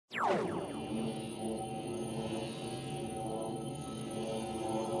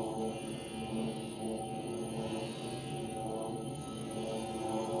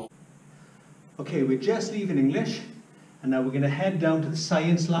Okay, we're just leaving English, and now we're going to head down to the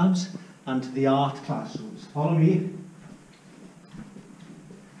science labs and to the art classrooms. Follow me.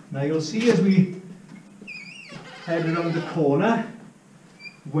 Now you'll see as we head around the corner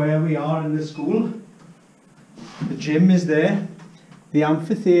where we are in the school. The gym is there. The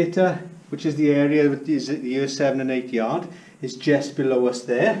amphitheatre, which is the area that is the year 7 and 8 yard, is just below us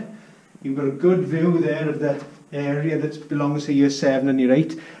there. You've got a good view there of the area that belongs to year 7 and year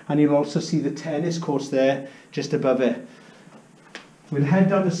 8, and you'll also see the tennis courts there just above it. We'll head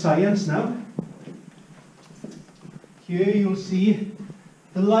down to science now. Here you'll see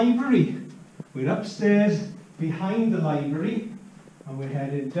the library. We're upstairs behind the library, and we're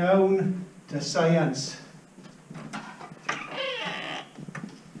heading down to science.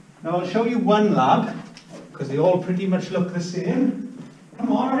 Now I'll show you one lab, because they all pretty much look the same.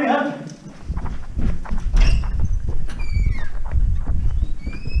 Come on, hurry up!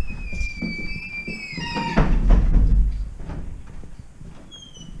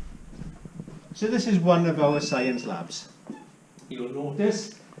 So this is one of our science labs. You'll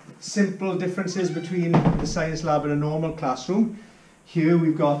notice simple differences between the science lab and a normal classroom. Here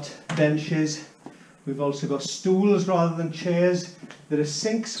we've got benches, we've also got stools rather than chairs. There are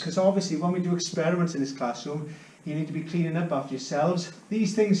sinks, because obviously when we do experiments in this classroom, you need to be cleaning up after yourselves.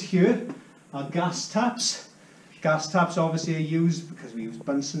 These things here are gas taps. Gas taps obviously are used because we use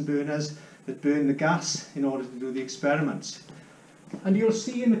Bunsen burners that burn the gas in order to do the experiments. And you'll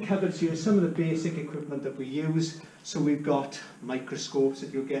see in the cupboards here some of the basic equipment that we use. So we've got microscopes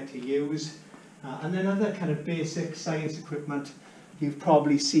that you'll get to use, and then other kind of basic science equipment you've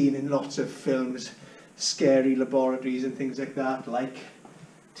probably seen in lots of films, scary laboratories and things like that, like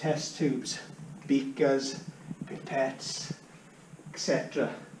test tubes, beakers, pipettes, etc.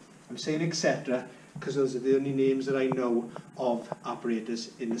 I'm saying etc. because those are the only names that I know of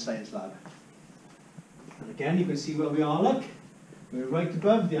apparatus in the science lab. And again, you can see where we are, look. We're right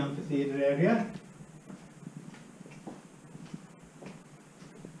above the amphitheatre area.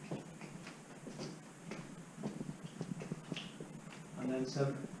 And then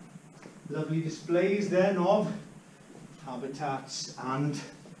some lovely displays then of habitats and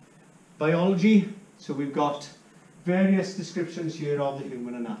biology. So we've got various descriptions here of the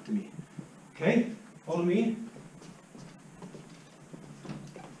human anatomy. Okay, follow me.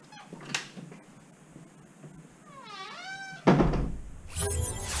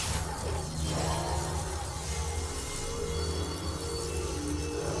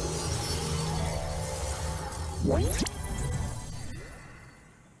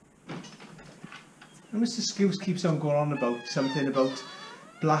 And Mr. Scouse keeps on going on about something about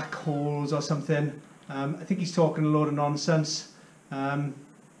black holes or something. I think he's talking a load of nonsense.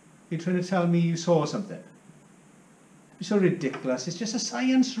 You're trying to tell me you saw something? You're so ridiculous. It's just a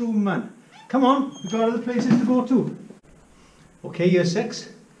science room, man. Come on, we've got other places to go to. Okay, year 6.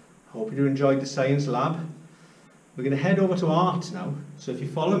 I hope you enjoyed the science lab. We're going to head over to art now. So if you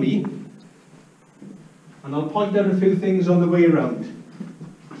follow me, and I'll point out a few things on the way around.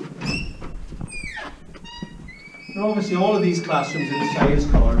 Now obviously all of these classrooms in the science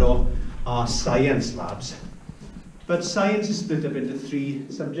corridor are science labs. But science is split up into 3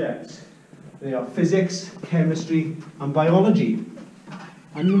 subjects. They are physics, chemistry and biology.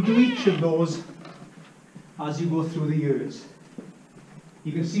 And you'll do each of those as you go through the years.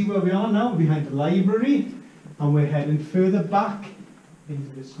 You can see where we are now, behind the library, and we're heading further back into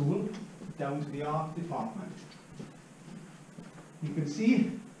the school, down to the art department. You can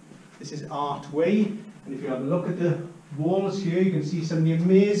see this is Art Way, and if you have a look at the walls here, you can see some of the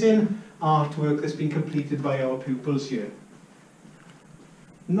amazing artwork that's been completed by our pupils here.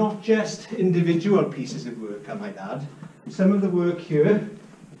 Not just individual pieces of work, I might add. Some of the work here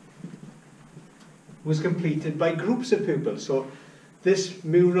was completed by groups of pupils. So this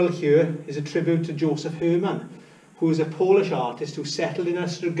mural here is a tribute to Joseph Herman, who was a Polish artist who settled in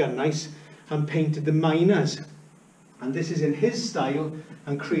Ostroganice and painted the miners. And this is in his style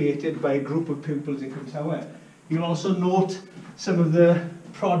and created by a group of pupils in Cwmtawe. You'll also note some of the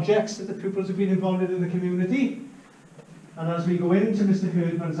projects that the pupils have been involved in the community. And as we go into Mr.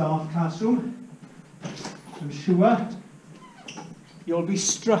 Herdman's art classroom, I'm sure you'll be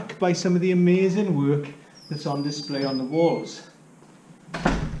struck by some of the amazing work that's on display on the walls.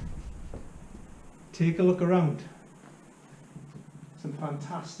 Take a look around. Some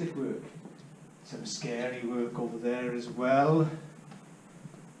fantastic work. Some scary work over there as well.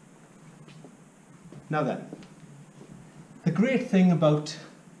 Now then, the great thing about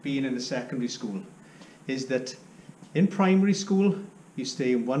being in a secondary school is that in primary school, you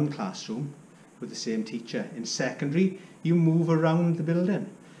stay in one classroom with the same teacher. In secondary, you move around the building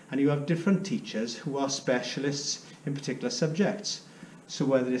and you have different teachers who are specialists in particular subjects. So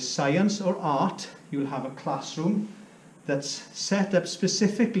whether it's science or art, you'll have a classroom that's set up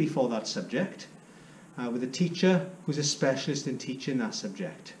specifically for that subject with a teacher who's a specialist in teaching that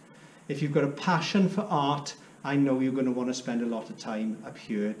subject. If you've got a passion for art, I know you're going to want to spend a lot of time up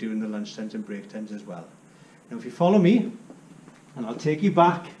here during the lunchtimes and break times as well. Now if you follow me, and I'll take you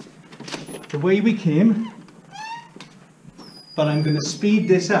back the way we came, but I'm going to speed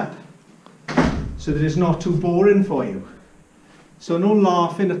this up so that it's not too boring for you. So no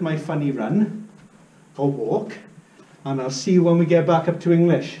laughing at my funny run or walk, and I'll see you when we get back up to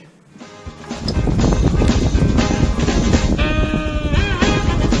English.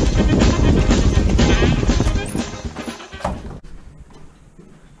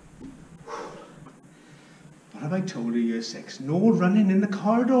 What have I told you, Year 6? No running in the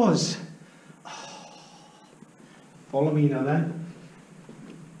corridors. Oh. Follow me now then.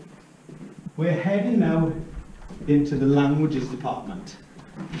 We're heading now into the languages department.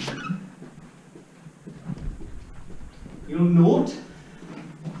 You'll note,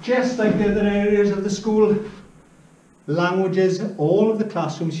 just like the other areas of the school, languages, all of the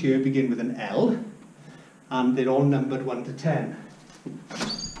classrooms here begin with an L, and they're all numbered 1 to 10.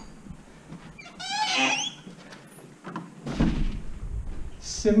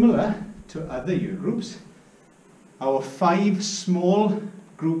 Similar to other year groups, our 5 small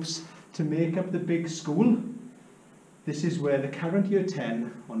groups to make up the big school, this is where the current year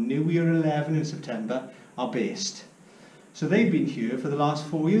 10 or new year 11 in September are based. So they've been here for the last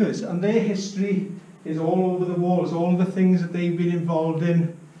 4 years, and their history is all over the walls. All the things that they've been involved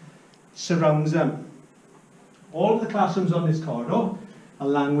in surrounds them. All of the classrooms on this corridor are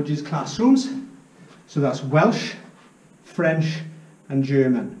languages classrooms. So that's Welsh, French and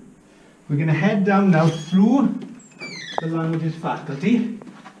German. We're going to head down now through the languages faculty,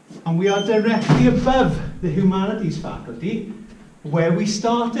 and we are directly above the humanities faculty where we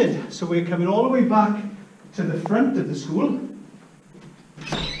started. So we're coming all the way back to the front of the school.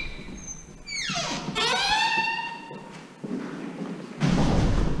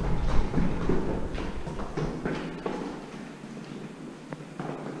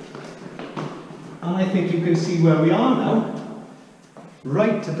 And I think you can see where we are now.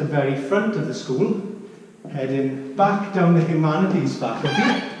 Right at the very front of the school, heading back down the humanities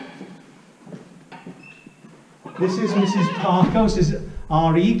faculty. This is Mrs. Parkhouse's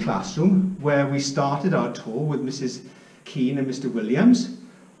RE classroom, where we started our tour with Mrs. Keane and Mr. Williams.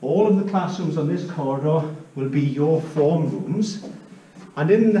 All of the classrooms on this corridor will be your form rooms. And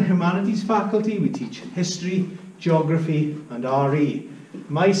in the humanities faculty, we teach history, geography and RE.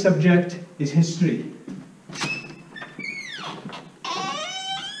 My subject is history.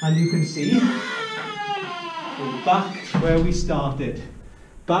 And you can see we're back where we started,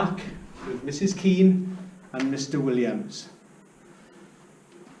 back with Mrs. Keane and Mr. Williams.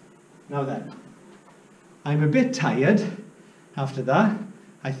 Now then, I'm a bit tired after that.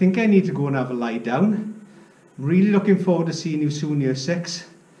 I think I need to go and have a lie down. I'm really looking forward to seeing you soon, Year 6.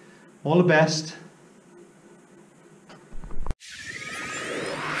 All the best.